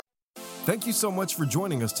Thank you so much for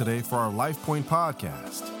joining us today for our LifePoint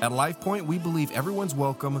podcast. At LifePoint, we believe everyone's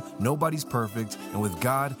welcome, nobody's perfect, and with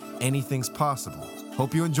God, anything's possible.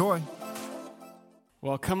 Hope you enjoy.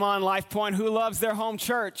 Well, come on, LifePoint. Who loves their home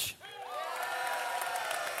church?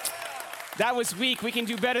 That was weak. We can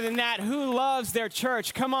do better than that. Who loves their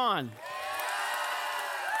church? Come on.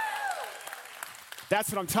 That's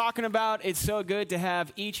what I'm talking about. It's so good to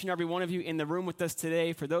have each and every one of you in the room with us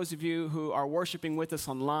today. For those of you who are worshiping with us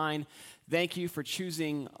online, thank you for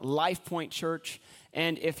choosing LifePoint Church.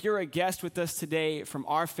 And if you're a guest with us today, from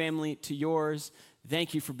our family to yours,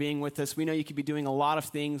 thank you for being with us. We know you could be doing a lot of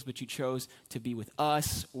things, but you chose to be with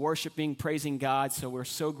us, worshiping, praising God. So we're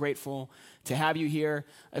so grateful to have you here.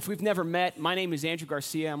 If we've never met, my name is Andrew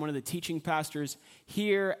Garcia. I'm one of the teaching pastors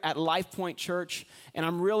here at LifePoint Church. And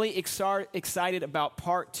I'm really excited about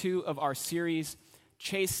part 2 of our series,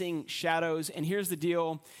 Chasing Shadows. And here's the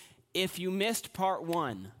deal. If you missed part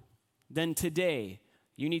 1, then today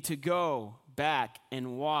you need to go back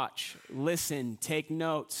and watch, listen, take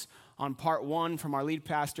notes on part 1 from our lead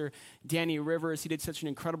pastor, Danny Rivers. He did such an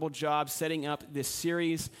incredible job setting up this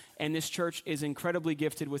series, and this church is incredibly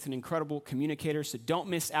gifted with an incredible communicator, so don't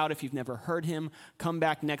miss out if you've never heard him. Come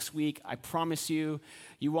back next week. I promise you,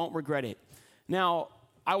 you won't regret it. Now,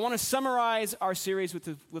 I want to summarize our series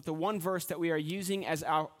with the one verse that we are using as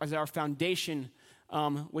our foundation,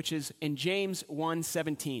 which is in James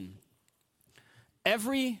 1:17.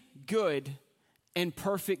 Every good and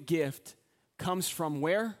perfect gift comes from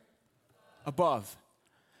where? Above.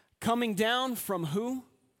 Coming down from who?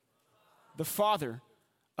 The Father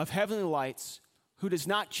of heavenly lights, who does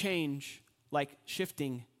not change like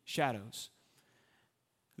shifting shadows.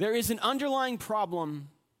 There is an underlying problem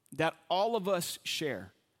that all of us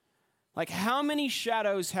share. Like, how many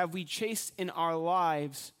shadows have we chased in our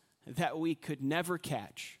lives that we could never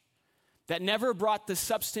catch? That never brought the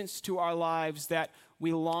substance to our lives that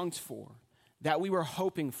we longed for, that we were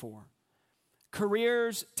hoping for.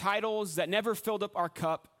 Careers, titles that never filled up our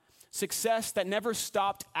cup, success that never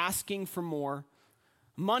stopped asking for more,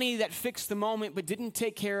 money that fixed the moment but didn't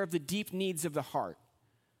take care of the deep needs of the heart.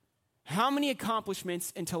 How many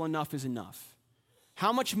accomplishments until enough is enough?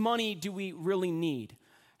 How much money do we really need?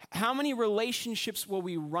 How many relationships will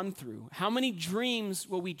we run through? How many dreams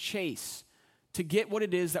will we chase to get what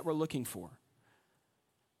it is that we're looking for?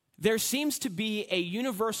 There seems to be a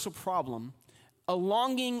universal problem, a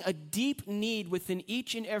longing, a deep need within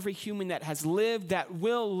each and every human that has lived, that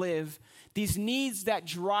will live, these needs that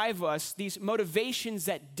drive us, these motivations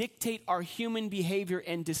that dictate our human behavior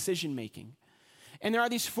and decision making. And there are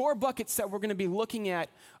these 4 buckets that we're going to be looking at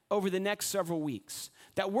over the next several weeks,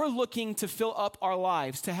 that we're looking to fill up our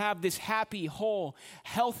lives, to have this happy, whole,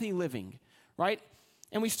 healthy living, right?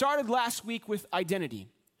 And we started last week with identity.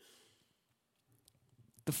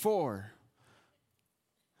 The 4.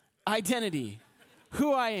 Identity.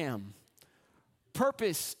 Who I am,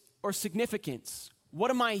 purpose or significance, what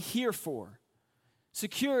am I here for?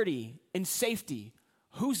 Security and safety,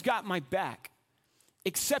 who's got my back?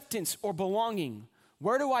 Acceptance or belonging,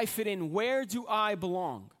 where do I fit in? Where do I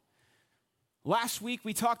belong? Last week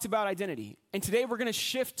we talked about identity, and today we're going to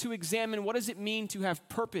shift to examine what does it mean to have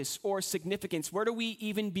purpose or significance? Where do we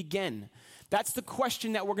even begin? That's the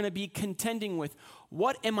question that we're going to be contending with.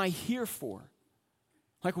 What am I here for?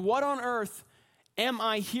 Like, what on earth am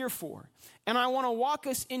I here for? And I want to walk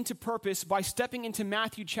us into purpose by stepping into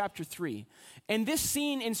Matthew chapter 3. And this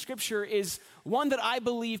scene in Scripture is one that I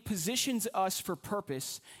believe positions us for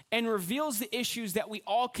purpose and reveals the issues that we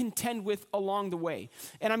all contend with along the way.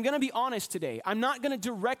 And I'm going to be honest today. I'm not going to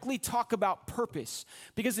directly talk about purpose,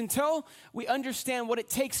 because until we understand what it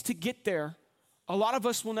takes to get there, a lot of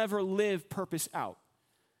us will never live purpose out.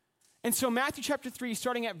 And so Matthew chapter 3,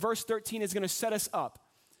 starting at verse 13, is going to set us up.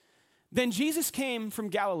 Then Jesus came from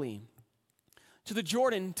Galilee to the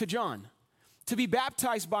Jordan to John to be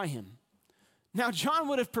baptized by him. Now, John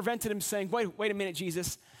would have prevented him saying, wait a minute,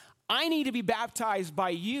 Jesus, I need to be baptized by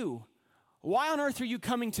you. Why on earth are you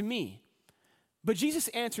coming to me? But Jesus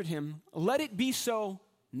answered him, let it be so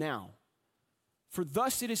now, for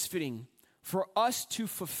thus it is fitting for us to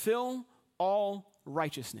fulfill all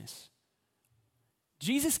righteousness.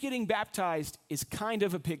 Jesus getting baptized is kind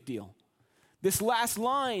of a big deal. This last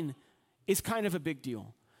line is kind of a big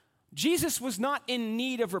deal. Jesus was not in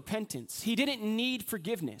need of repentance. He didn't need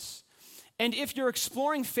forgiveness. And if you're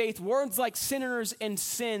exploring faith, words like sinners and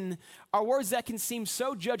sin are words that can seem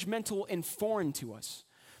so judgmental and foreign to us.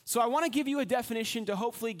 So I want to give you a definition to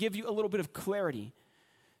hopefully give you a little bit of clarity.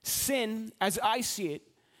 Sin, as I see it,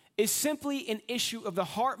 is simply an issue of the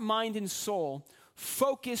heart, mind, and soul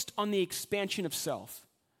focused on the expansion of self.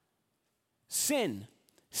 Sin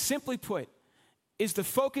simply put, is the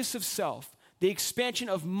focus of self, the expansion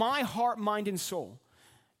of my heart, mind, and soul.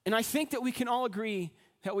 And I think that we can all agree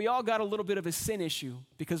that we all got a little bit of a sin issue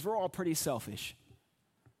because we're all pretty selfish.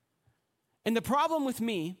 And the problem with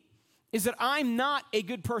me is that I'm not a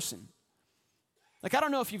good person. Like, I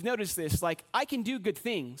don't know if you've noticed this, like, I can do good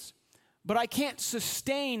things, but I can't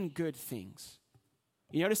sustain good things.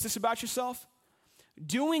 You notice this about yourself?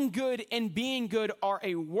 Doing good and being good are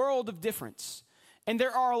a world of difference. And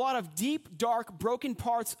there are a lot of deep, dark, broken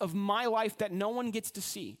parts of my life that no one gets to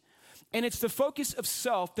see. And it's the focus of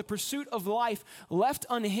self, the pursuit of life left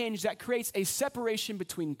unhinged, that creates a separation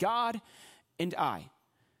between God and I.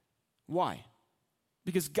 Why?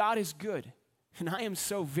 Because God is good, and I am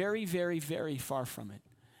so very, very, very far from it.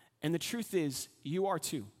 And the truth is, you are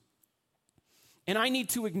too. And I need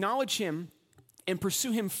to acknowledge him and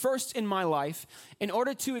pursue him first in my life in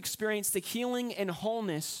order to experience the healing and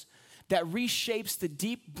wholeness that reshapes the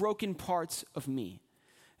deep, broken parts of me.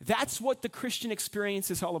 That's what the Christian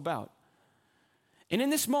experience is all about. And in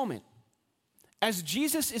this moment, as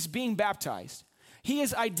Jesus is being baptized, he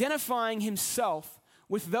is identifying himself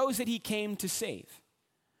with those that he came to save.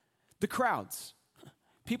 The crowds,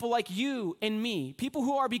 people like you and me, people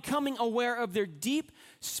who are becoming aware of their deep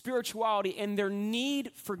spirituality and their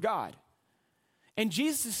need for God. And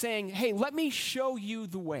Jesus is saying, hey, let me show you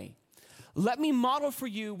the way. Let me model for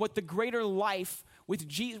you what the greater life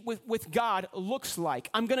with God looks like.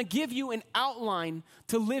 I'm going to give you an outline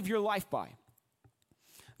to live your life by.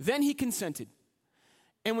 Then he consented.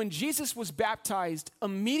 And when Jesus was baptized,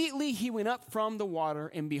 immediately he went up from the water,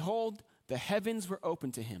 and behold, the heavens were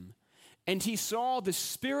opened to him. And he saw the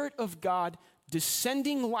Spirit of God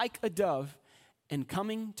descending like a dove and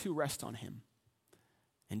coming to rest on him.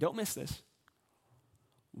 And don't miss this.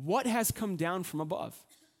 What has come down from above?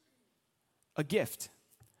 A gift,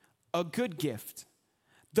 a good gift,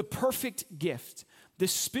 the perfect gift, the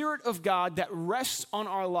Spirit of God that rests on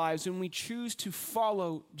our lives when we choose to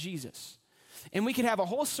follow Jesus. And we could have a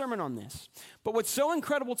whole sermon on this. But what's so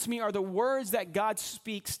incredible to me are the words that God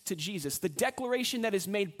speaks to Jesus, the declaration that is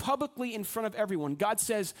made publicly in front of everyone. God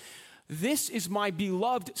says, "This is my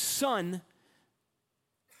beloved Son,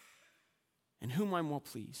 in whom I'm well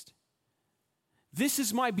pleased." This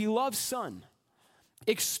is my beloved Son.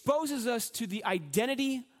 Exposes us to the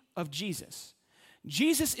identity of Jesus.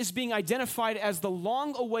 Jesus is being identified as the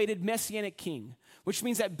long-awaited Messianic King, which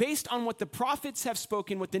means that based on what the prophets have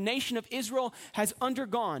spoken, what the nation of Israel has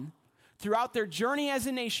undergone throughout their journey as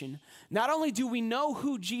a nation, not only do we know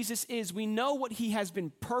who Jesus is, we know what he has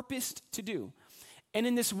been purposed to do. And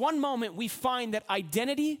in this one moment, we find that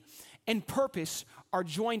identity and purpose are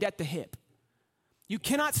joined at the hip. You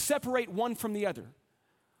cannot separate one from the other.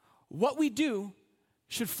 What we do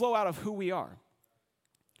should flow out of who we are.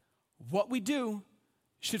 What we do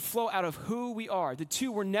should flow out of who we are. The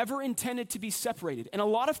two were never intended to be separated. And a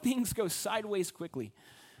lot of things go sideways quickly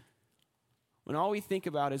when all we think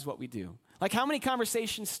about is what we do. Like, how many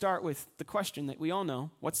conversations start with the question that we all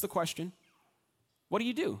know? What's the question? What do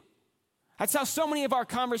you do? That's how so many of our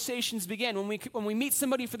conversations begin when we meet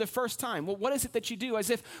somebody for the first time. Well, what is it that you do? As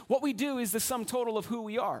if what we do is the sum total of who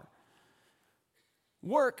we are.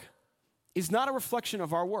 Work is not a reflection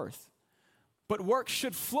of our worth, but work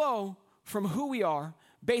should flow from who we are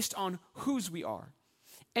based on whose we are.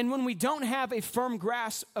 And when we don't have a firm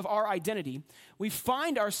grasp of our identity, we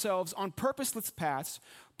find ourselves on purposeless paths,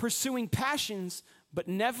 pursuing passions, but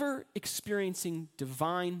never experiencing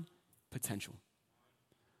divine potential.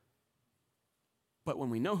 But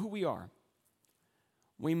when we know who we are,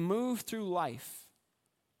 we move through life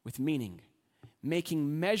with meaning,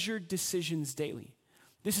 making measured decisions daily.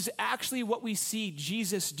 This is actually what we see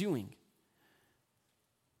Jesus doing.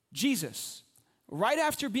 Jesus, right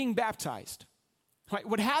after being baptized, right,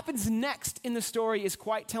 what happens next in the story is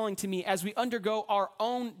quite telling to me as we undergo our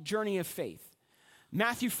own journey of faith.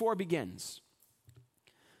 Matthew 4 begins.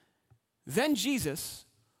 Then Jesus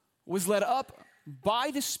was led up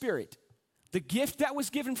by the Spirit, the gift that was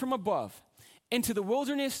given from above, into the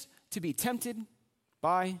wilderness to be tempted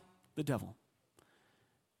by the devil.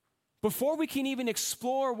 Before we can even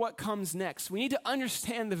explore what comes next, we need to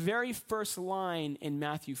understand the very first line in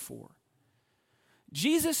Matthew 4.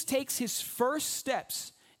 Jesus takes his first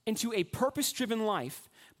steps into a purpose-driven life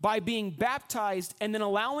by being baptized and then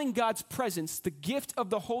allowing God's presence, the gift of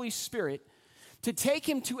the Holy Spirit, to take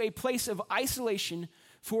him to a place of isolation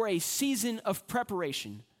for a season of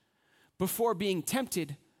preparation before being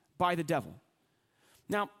tempted by the devil.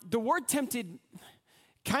 Now, the word tempted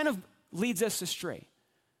kind of leads us astray.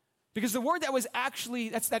 Because the word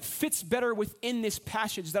that fits better within this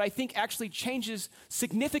passage, that I think actually changes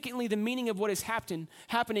significantly the meaning of what is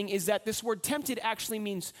happening, is that this word tempted actually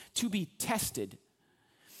means to be tested.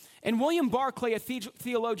 And William Barclay, a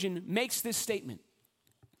theologian, makes this statement.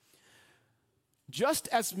 Just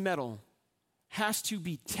as metal has to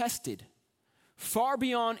be tested far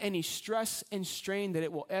beyond any stress and strain that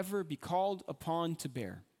it will ever be called upon to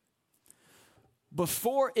bear,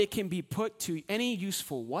 before it can be put to any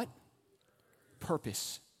useful what?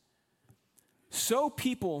 Purpose. So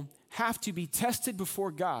people have to be tested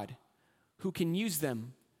before God, who can use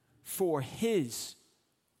them for his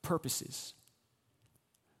purposes.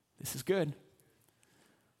 This is good.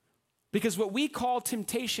 Because what we call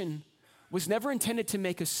temptation was never intended to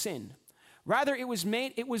make us sin. Rather, it was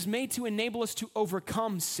made to enable us to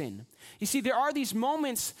overcome sin. You see, there are these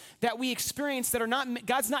moments that we experience that are not,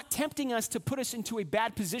 God's not tempting us to put us into a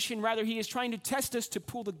bad position. Rather, he is trying to test us to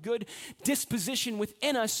pull the good disposition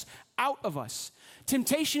within us out of us.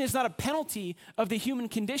 Temptation is not a penalty of the human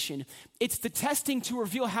condition. It's the testing to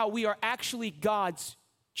reveal how we are actually God's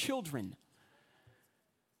children.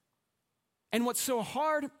 And what's so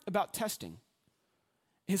hard about testing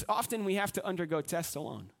is often we have to undergo tests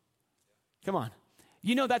alone. Come on.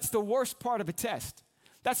 You know that's the worst part of a test.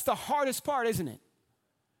 That's the hardest part, isn't it?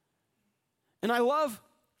 And I love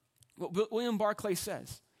what William Barclay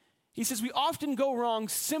says. He says, we often go wrong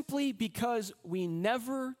simply because we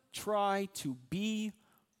never try to be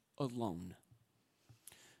alone.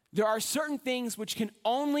 There are certain things which can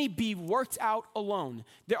only be worked out alone.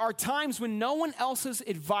 There are times when no one else's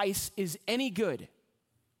advice is any good.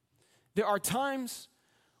 There are times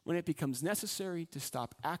when it becomes necessary to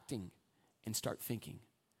stop acting and start thinking,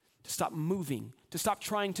 to stop moving, to stop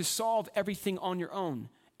trying to solve everything on your own,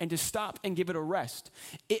 and to stop and give it a rest.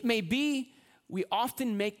 It may be we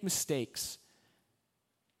often make mistakes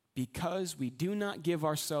because we do not give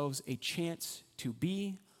ourselves a chance to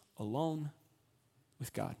be alone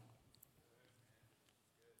with God.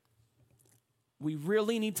 We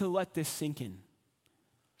really need to let this sink in.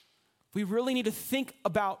 We really need to think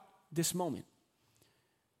about this moment.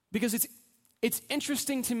 Because it's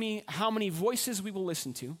interesting to me how many voices we will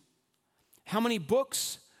listen to, how many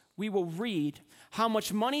books we will read, how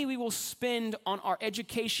much money we will spend on our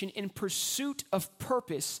education in pursuit of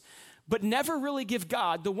purpose, but never really give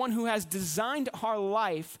God, the one who has designed our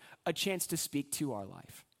life, a chance to speak to our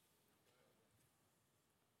life.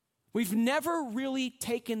 We've never really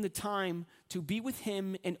taken the time to be with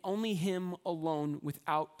him and only him alone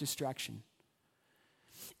without distraction.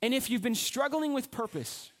 And if you've been struggling with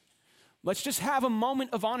purpose, let's just have a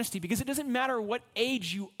moment of honesty, because it doesn't matter what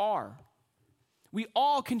age you are. We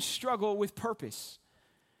all can struggle with purpose.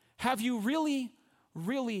 Have you really,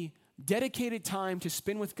 really dedicated time to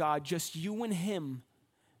spend with God, just you and him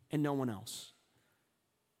and no one else?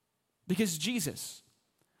 Because Jesus,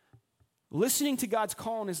 listening to God's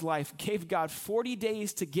call in his life, gave God 40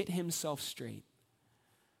 days to get himself straight.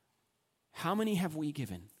 How many have we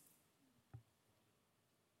given?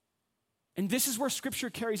 And this is where Scripture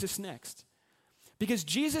carries us next. Because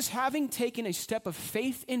Jesus, having taken a step of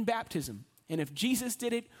faith in baptism, and if Jesus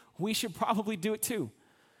did it, we should probably do it too,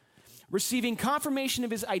 receiving confirmation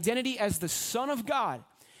of his identity as the Son of God,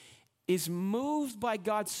 is moved by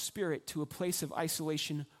God's Spirit to a place of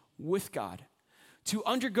isolation with God, to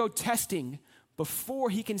undergo testing before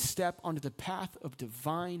he can step onto the path of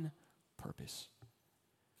divine purpose.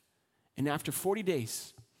 And after 40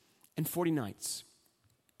 days and 40 nights,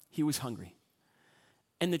 he was hungry.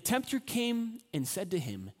 And the tempter came and said to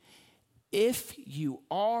him, "If you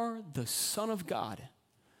are the Son of God,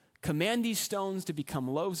 command these stones to become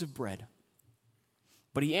loaves of bread."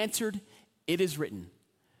 But he answered, "It is written,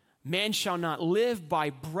 man shall not live by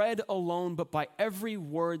bread alone, but by every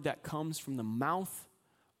word that comes from the mouth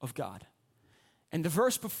of God." And the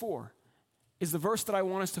verse before is the verse that I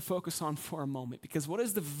want us to focus on for a moment, because what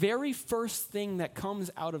is the very first thing that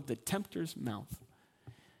comes out of the tempter's mouth?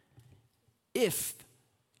 If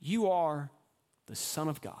you are the Son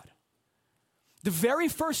of God. The very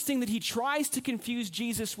first thing that he tries to confuse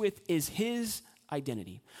Jesus with is his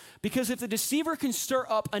identity. Because if the deceiver can stir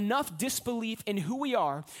up enough disbelief in who we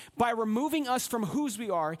are by removing us from whose we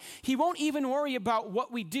are, he won't even worry about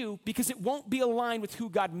what we do, because it won't be aligned with who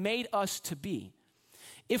God made us to be.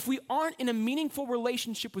 If we aren't in a meaningful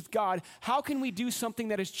relationship with God, how can we do something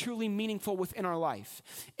that is truly meaningful within our life?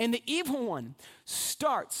 And the evil one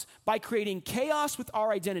starts by creating chaos with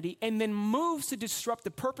our identity and then moves to disrupt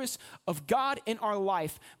the purpose of God in our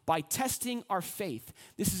life by testing our faith.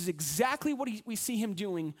 This is exactly what we see him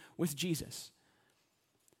doing with Jesus.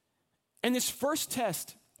 And this first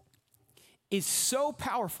test is so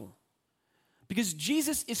powerful Because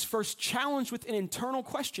Jesus is first challenged with an internal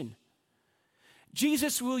question.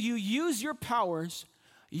 Jesus, will you use your powers,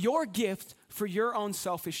 your gift, for your own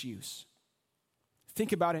selfish use?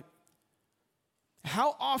 Think about it.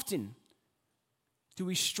 How often do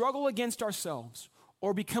we struggle against ourselves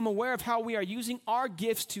or become aware of how we are using our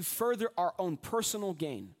gifts to further our own personal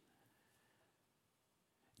gain?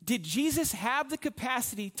 Did Jesus have the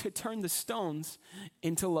capacity to turn the stones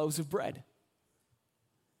into loaves of bread?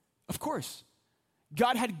 Of course.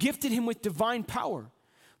 God had gifted him with divine power,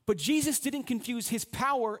 but Jesus didn't confuse his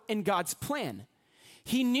power and God's plan.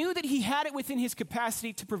 He knew that he had it within his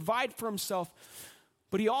capacity to provide for himself,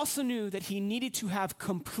 but he also knew that he needed to have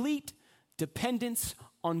complete dependence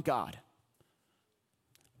on God.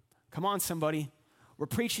 Come on, somebody. We're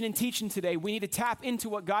preaching and teaching today. We need to tap into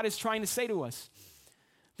what God is trying to say to us.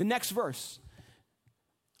 The next verse.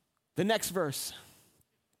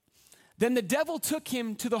 Then the devil took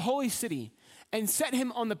him to the holy city and set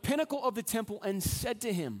him on the pinnacle of the temple and said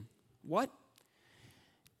to him, what?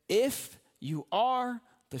 If you are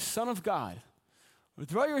the Son of God,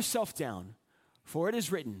 throw yourself down, for it is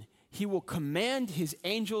written, he will command his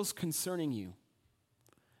angels concerning you.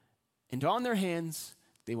 And on their hands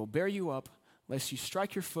they will bear you up, lest you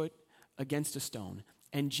strike your foot against a stone.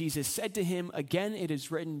 And Jesus said to him, again it is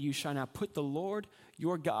written, you shall not put the Lord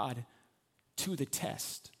your God to the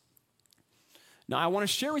test. Now I want to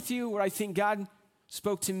share with you what I think God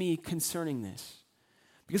spoke to me concerning this.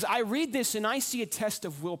 Because I read this and I see a test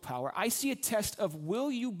of willpower. I see a test of,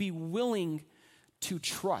 will you be willing to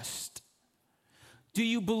trust? Do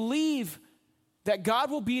you believe that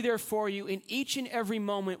God will be there for you in each and every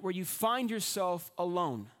moment where you find yourself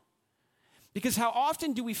alone? Because how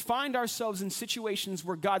often do we find ourselves in situations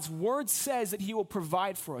where God's word says that he will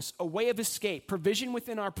provide for us a way of escape, provision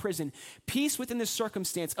within our prison, peace within the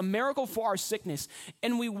circumstance, a miracle for our sickness,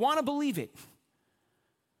 and we want to believe it,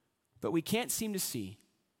 but we can't seem to see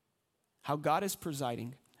how God is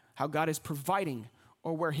presiding, how God is providing,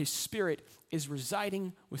 or where his Spirit is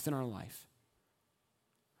residing within our life.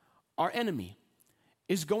 Our enemy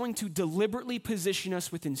is going to deliberately position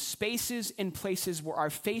us within spaces and places where our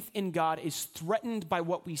faith in God is threatened by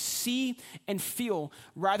what we see and feel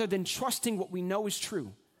rather than trusting what we know is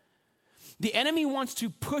true. The enemy wants to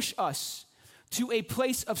push us to a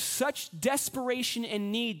place of such desperation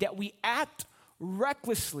and need that we act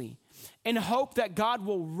recklessly and hope that God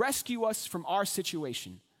will rescue us from our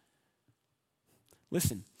situation.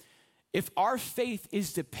 Listen, if our faith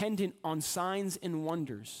is dependent on signs and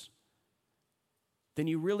wonders, then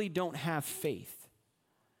you really don't have faith.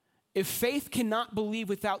 If faith cannot believe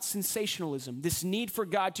without sensationalism, this need for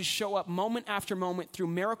God to show up moment after moment through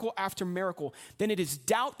miracle after miracle, then it is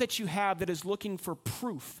doubt that you have that is looking for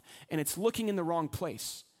proof, and it's looking in the wrong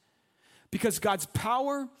place. Because God's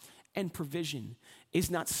power and provision is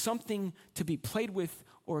not something to be played with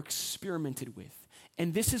or experimented with.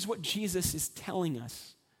 And this is what Jesus is telling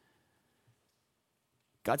us.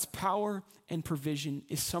 God's power and provision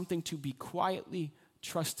is something to be quietly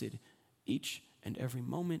trusted each and every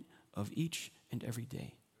moment of each and every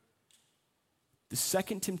day. The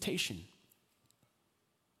second temptation,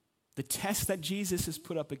 the test that Jesus is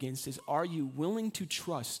put up against is, are you willing to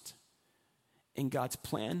trust in God's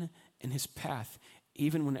plan and his path,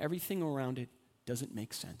 even when everything around it doesn't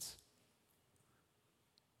make sense?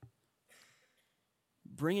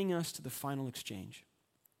 Bringing us to the final exchange.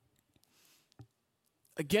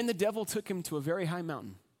 Again, the devil took him to a very high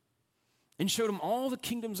mountain and showed him all the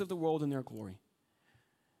kingdoms of the world and their glory.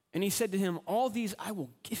 And he said to him, all these I will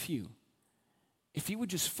give you if you would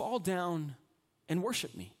just fall down and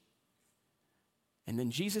worship me. And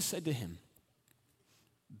then Jesus said to him,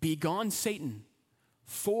 begone, Satan,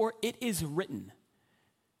 for it is written,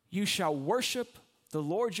 you shall worship the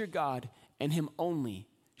Lord your God, and him only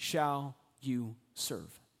shall you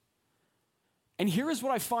serve. And here is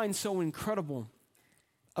what I find so incredible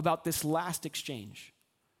about this last exchange.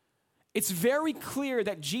 It's very clear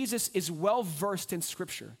that Jesus is well versed in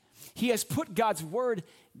Scripture. He has put God's word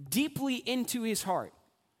deeply into his heart.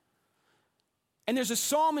 And there's a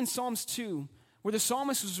psalm in Psalms 2 where the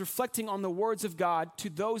psalmist was reflecting on the words of God to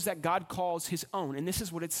those that God calls his own. And this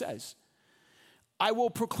is what it says. I will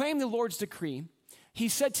proclaim the Lord's decree. He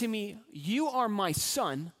said to me, you are my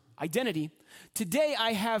son, identity. Today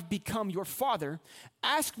I have become your father.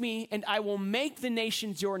 Ask me, and I will make the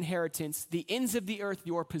nations your inheritance, the ends of the earth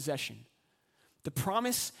your possession. The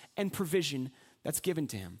promise and provision that's given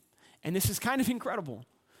to him. And this is kind of incredible,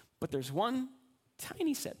 but there's one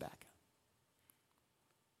tiny setback.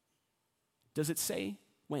 Does it say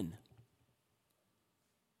when?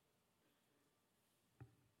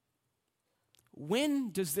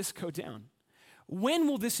 When does this go down? when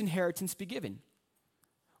will this inheritance be given?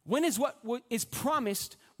 When is what is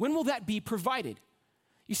promised, when will that be provided?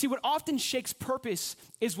 You see, what often shakes purpose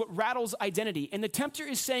is what rattles identity. And the tempter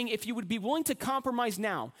is saying, if you would be willing to compromise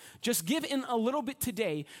now, just give in a little bit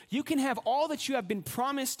today, you can have all that you have been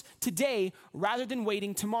promised today rather than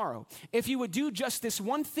waiting tomorrow. If you would do just this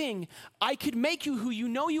one thing, I could make you who you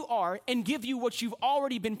know you are and give you what you've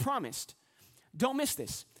already been promised. Don't miss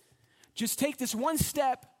this. Just take this one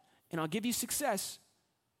step and I'll give you success.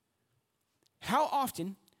 How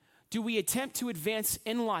often do we attempt to advance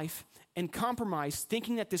in life and compromise,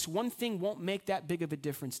 thinking that this one thing won't make that big of a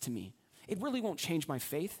difference to me? It really won't change my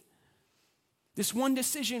faith. This one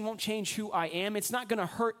decision won't change who I am. It's not going to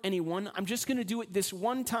hurt anyone. I'm just going to do it this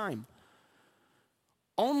one time.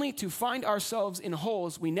 Only to find ourselves in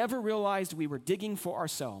holes we never realized we were digging for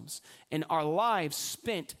ourselves, and our lives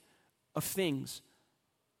spent of things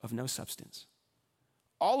of no substance.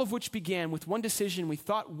 All of which began with one decision we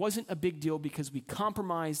thought wasn't a big deal because we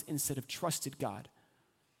compromised instead of trusted God.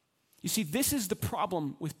 You see, this is the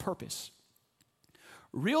problem with purpose.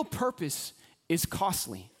 Real purpose is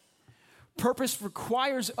costly. Purpose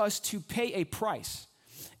requires us to pay a price.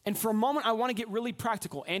 And for a moment, I want to get really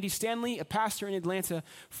practical. Andy Stanley, a pastor in Atlanta,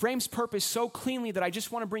 frames purpose so cleanly that I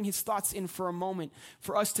just want to bring his thoughts in for a moment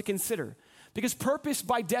for us to consider. Because purpose,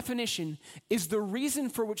 by definition, is the reason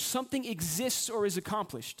for which something exists or is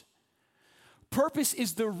accomplished. Purpose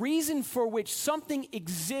is the reason for which something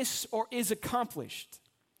exists or is accomplished.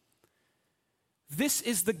 This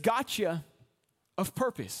is the gotcha of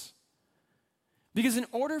purpose. Because in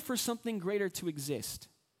order for something greater to exist,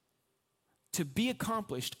 to be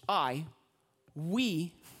accomplished,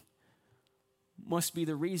 we must be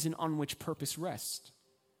the reason on which purpose rests.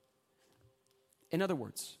 In other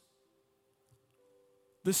words,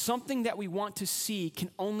 the something that we want to see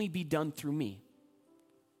can only be done through me.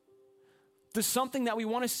 The something that we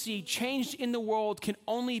want to see changed in the world can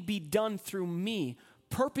only be done through me.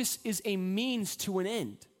 Purpose is a means to an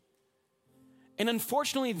end. And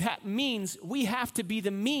unfortunately, that means we have to be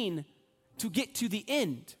the mean to get to the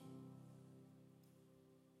end.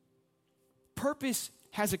 Purpose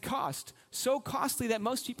has a cost, so costly that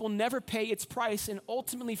most people never pay its price and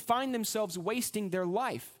ultimately find themselves wasting their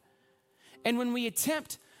life. And when we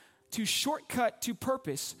attempt to shortcut to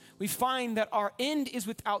purpose, we find that our end is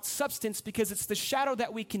without substance because it's the shadow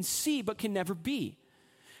that we can see but can never be.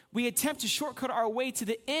 We attempt to shortcut our way to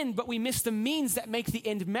the end, but we miss the means that make the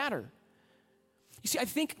end matter. You see, I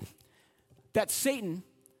think that Satan,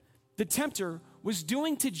 the tempter, was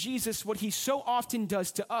doing to Jesus what he so often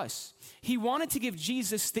does to us. He wanted to give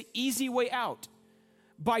Jesus the easy way out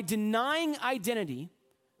by denying identity,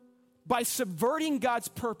 by subverting God's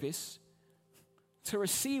purpose to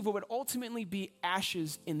receive what would ultimately be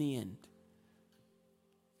ashes in the end.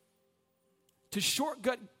 To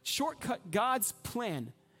shortcut God's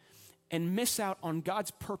plan and miss out on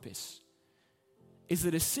God's purpose is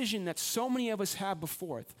the decision that so many of us have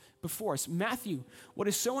before us. Matthew, what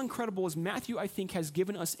is so incredible is Matthew, I think, has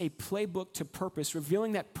given us a playbook to purpose,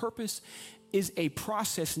 revealing that purpose is a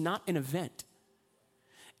process, not an event.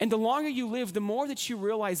 And the longer you live, the more that you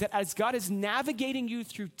realize that as God is navigating you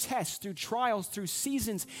through tests, through trials, through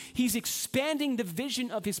seasons, he's expanding the vision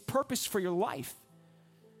of his purpose for your life.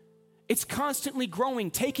 It's constantly growing,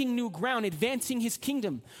 taking new ground, advancing his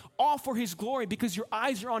kingdom, all for his glory because your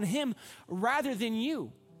eyes are on him rather than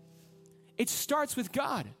you. It starts with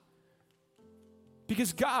God.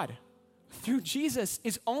 Because God, through Jesus,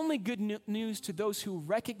 is only good news to those who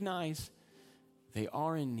recognize they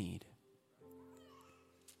are in need.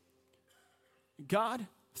 God,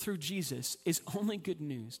 through Jesus, is only good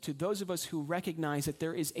news to those of us who recognize that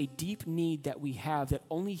there is a deep need that we have that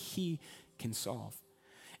only he can solve.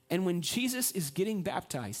 And when Jesus is getting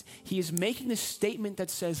baptized, he is making this statement that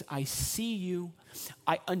says, I see you,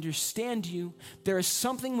 I understand you. There is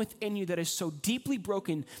something within you that is so deeply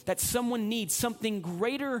broken that someone needs, something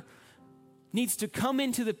greater needs to come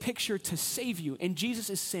into the picture to save you. And Jesus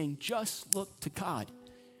is saying, just look to God.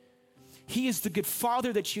 He is the good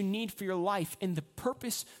father that you need for your life. And the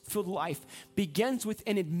purpose-filled life begins with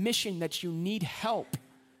an admission that you need help.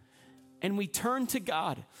 And we turn to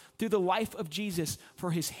God through the life of Jesus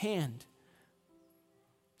for his hand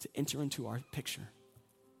to enter into our picture.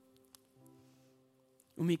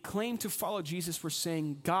 When we claim to follow Jesus, we're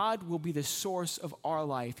saying God will be the source of our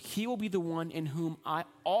life. He will be the one in whom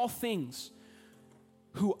all things,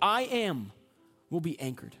 who I am, will be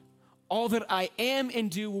anchored. All that I am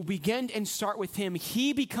and do will begin and start with him.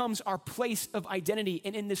 He becomes our place of identity.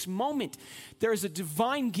 And in this moment, there is a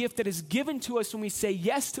divine gift that is given to us when we say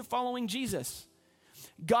yes to following Jesus.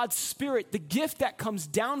 God's Spirit, the gift that comes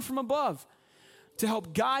down from above, to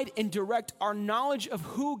help guide and direct our knowledge of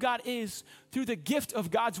who God is through the gift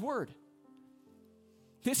of God's word.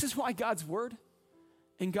 This is why God's word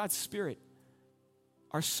and God's spirit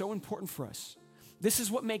are so important for us. This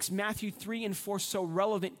is what makes Matthew 3 and 4 so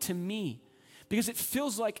relevant to me, because it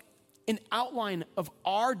feels like an outline of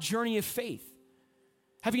our journey of faith.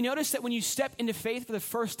 Have you noticed that when you step into faith for the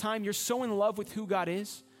first time, you're so in love with who God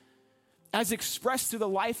is? As expressed through the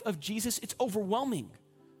life of Jesus, it's overwhelming.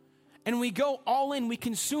 And we go all in, we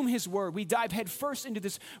consume his word, we dive headfirst into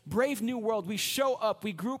this brave new world, we show up,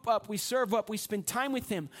 we group up, we serve up, we spend time with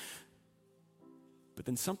him. But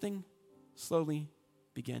then something slowly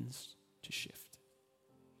begins to shift.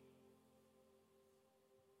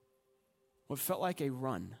 What felt like a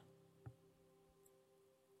run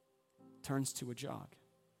turns to a jog.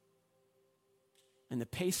 And the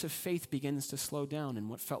pace of faith begins to slow down, and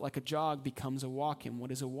what felt like a jog becomes a walk, and what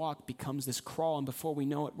is a walk becomes this crawl, and before we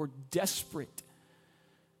know it, we're desperate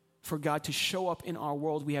for God to show up in our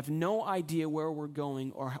world. We have no idea where we're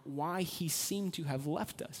going or why he seemed to have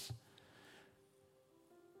left us.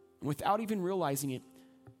 And without even realizing it,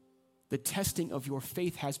 the testing of your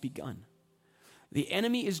faith has begun. The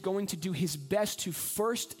enemy is going to do his best to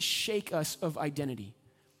first shake us of identity.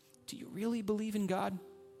 Do you really believe in God?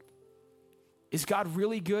 Is God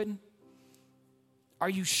really good? Are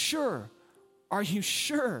you sure? Are you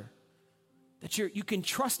sure that you can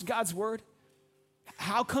trust God's word?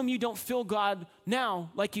 How come you don't feel God now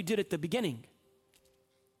like you did at the beginning?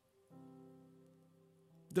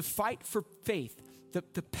 The fight for faith,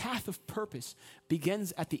 the path of purpose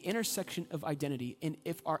begins at the intersection of identity. And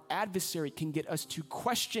if our adversary can get us to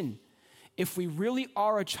question if we really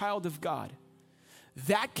are a child of God,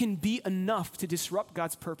 that can be enough to disrupt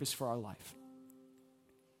God's purpose for our life.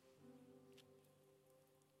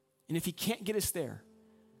 And if he can't get us there,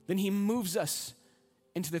 then he moves us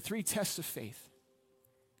into the three tests of faith.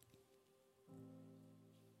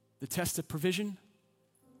 The test of provision,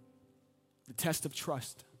 the test of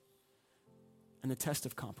trust, and the test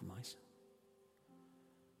of compromise.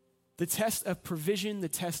 The test of provision, the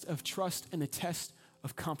test of trust, and the test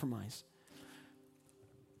of compromise.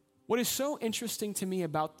 What is so interesting to me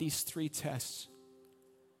about these three tests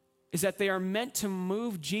is that they are meant to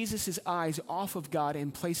move Jesus' eyes off of God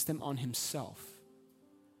and place them on himself.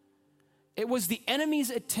 It was the enemy's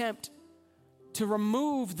attempt to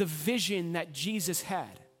remove the vision that Jesus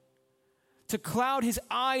had, to cloud his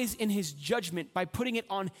eyes in his judgment by putting it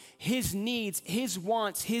on his needs, his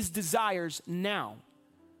wants, his desires now.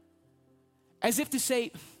 As if to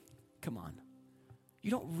say, come on, you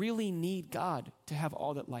don't really need God to have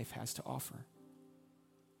all that life has to offer.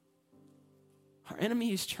 Our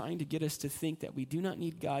enemy is trying to get us to think that we do not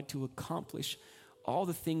need God to accomplish all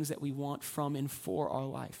the things that we want from and for our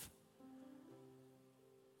life.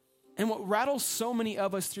 And what rattles so many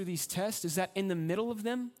of us through these tests is that in the middle of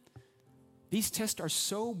them, these tests are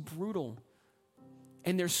so brutal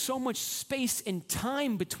and there's so much space and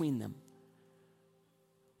time between them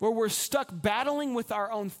where we're stuck battling with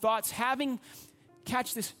our own thoughts, having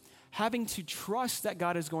to trust that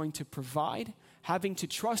God is going to provide, having to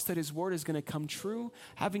trust that his word is going to come true,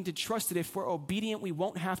 having to trust that if we're obedient, we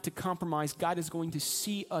won't have to compromise. God is going to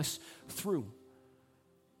see us through.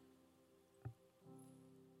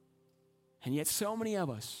 And yet so many of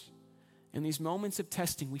us, in these moments of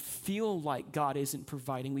testing, we feel like God isn't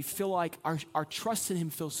providing. We feel like our trust in him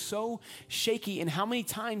feels so shaky. And how many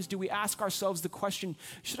times do we ask ourselves the question,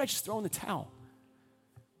 should I just throw in the towel?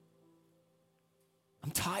 I'm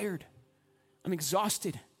tired. I'm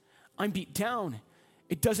exhausted. I'm beat down.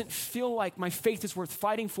 It doesn't feel like my faith is worth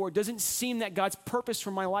fighting for. It doesn't seem that God's purpose for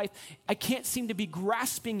my life, I can't seem to be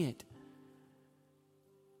grasping it.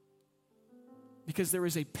 Because there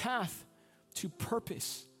is a path to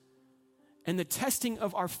purpose. And the testing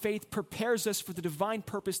of our faith prepares us for the divine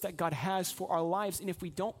purpose that God has for our lives. And if we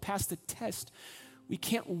don't pass the test, we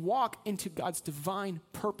can't walk into God's divine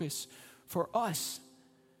purpose for us.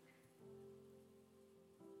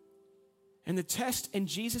 And the test and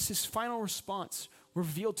Jesus' final response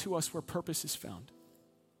revealed to us where purpose is found.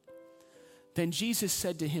 Then Jesus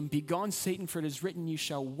said to him, "Begone, Satan, for it is written, you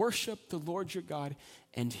shall worship the Lord your God,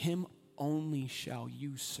 and him only shall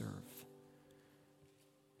you serve."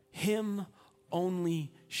 Him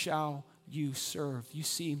only shall you serve. You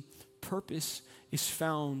see, purpose is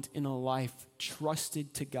found in a life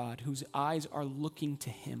trusted to God, whose eyes are looking to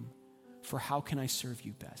him for how can I serve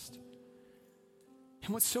you best.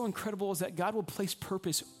 And what's so incredible is that God will place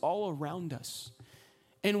purpose all around us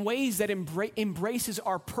in ways that embraces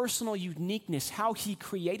our personal uniqueness, how he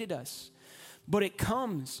created us. But it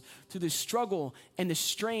comes through the struggle and the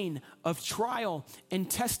strain of trial and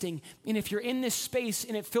testing. And if you're in this space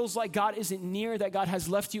and it feels like God isn't near, that God has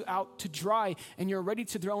left you out to dry and you're ready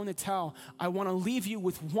to throw in the towel, I want to leave you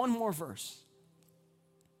with one more verse.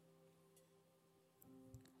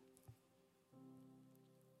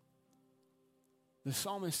 The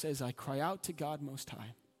psalmist says, I cry out to God Most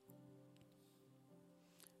High,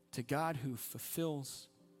 to God who fulfills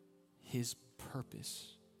his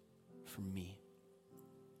purpose for me.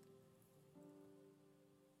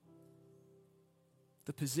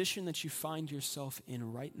 The position that you find yourself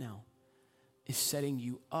in right now is setting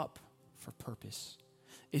you up for purpose,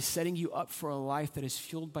 is setting you up for a life that is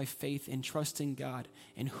fueled by faith and trust in God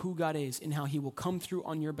and who God is and how he will come through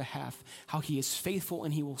on your behalf, how he is faithful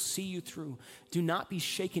and he will see you through. Do not be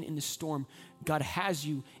shaken in the storm. God has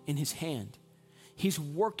you in his hand. He's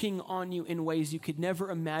working on you in ways you could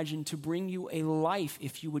never imagine to bring you a life,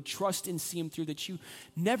 if you would trust and see him through, that you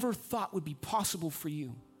never thought would be possible for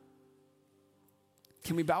you.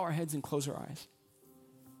 Can we bow our heads and close our eyes?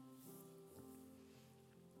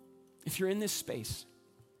 If you're in this space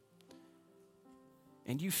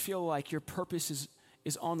and you feel like your purpose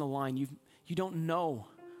is on the line, you don't know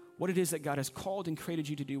what it is that God has called and created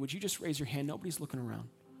you to do, would you just raise your hand? Nobody's looking around.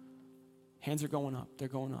 Hands are going up. They're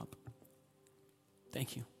going up.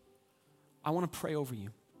 Thank you. I want to pray over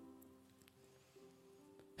you.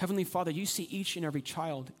 Heavenly Father, you see each and every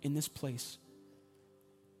child in this place.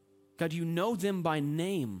 God, you know them by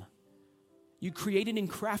name. You created and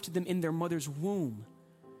crafted them in their mother's womb.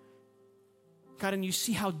 God, and you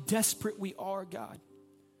see how desperate we are, God,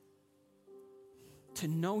 to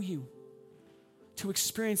know you, to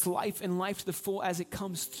experience life and life to the full as it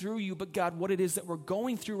comes through you. But God, what it is that we're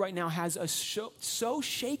going through right now has us so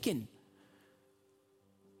shaken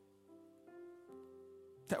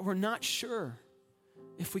that we're not sure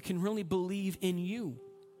if we can really believe in you.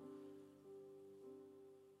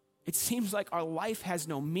 It seems like our life has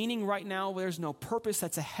no meaning right now. There's no purpose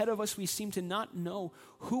that's ahead of us. We seem to not know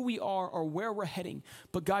who we are or where we're heading.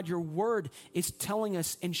 But God, your word is telling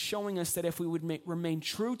us and showing us that if we would remain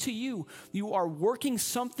true to you, you are working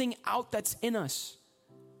something out that's in us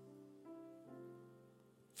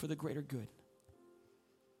for the greater good.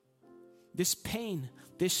 This pain,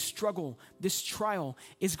 this struggle, this trial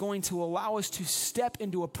is going to allow us to step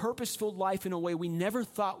into a purpose-filled life in a way we never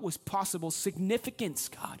thought was possible. Significance,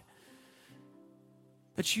 God,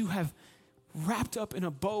 that you have wrapped up in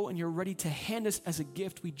a bow and you're ready to hand us as a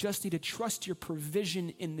gift. We just need to trust your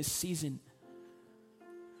provision in this season.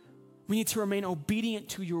 We need to remain obedient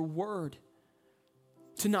to your word,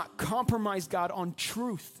 to not compromise, God, on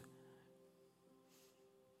truth.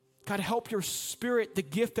 God, help your spirit, the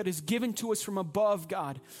gift that is given to us from above,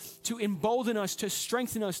 God, to embolden us, to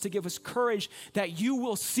strengthen us, to give us courage that you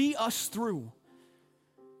will see us through.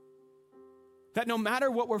 That no matter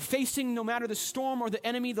what we're facing, no matter the storm or the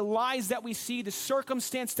enemy, the lies that we see, the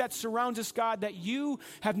circumstance that surrounds us, God, that you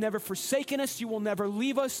have never forsaken us, you will never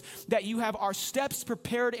leave us, that you have our steps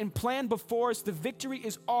prepared and planned before us. The victory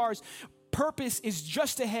is ours. Purpose is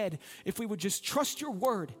just ahead. If we would just trust your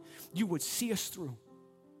word, you would see us through.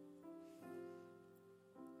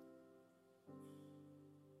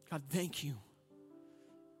 God, thank you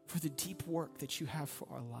for the deep work that you have for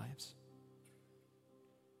our lives.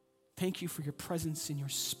 Thank you for your presence in your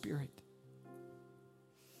spirit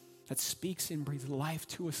that speaks and breathes life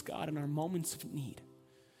to us, God, in our moments of need.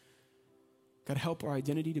 God, help our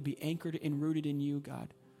identity to be anchored and rooted in you,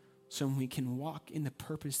 God, so we can walk in the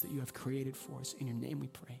purpose that you have created for us. In your name we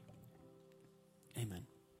pray. Amen.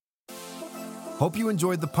 Hope you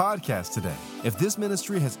enjoyed the podcast today. If this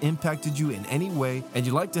ministry has impacted you in any way and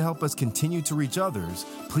you'd like to help us continue to reach others,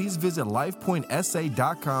 please visit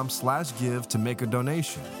lifepointsa.com/give to make a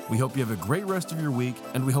donation. We hope you have a great rest of your week,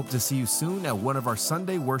 and we hope to see you soon at one of our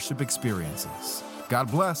Sunday worship experiences. God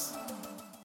bless.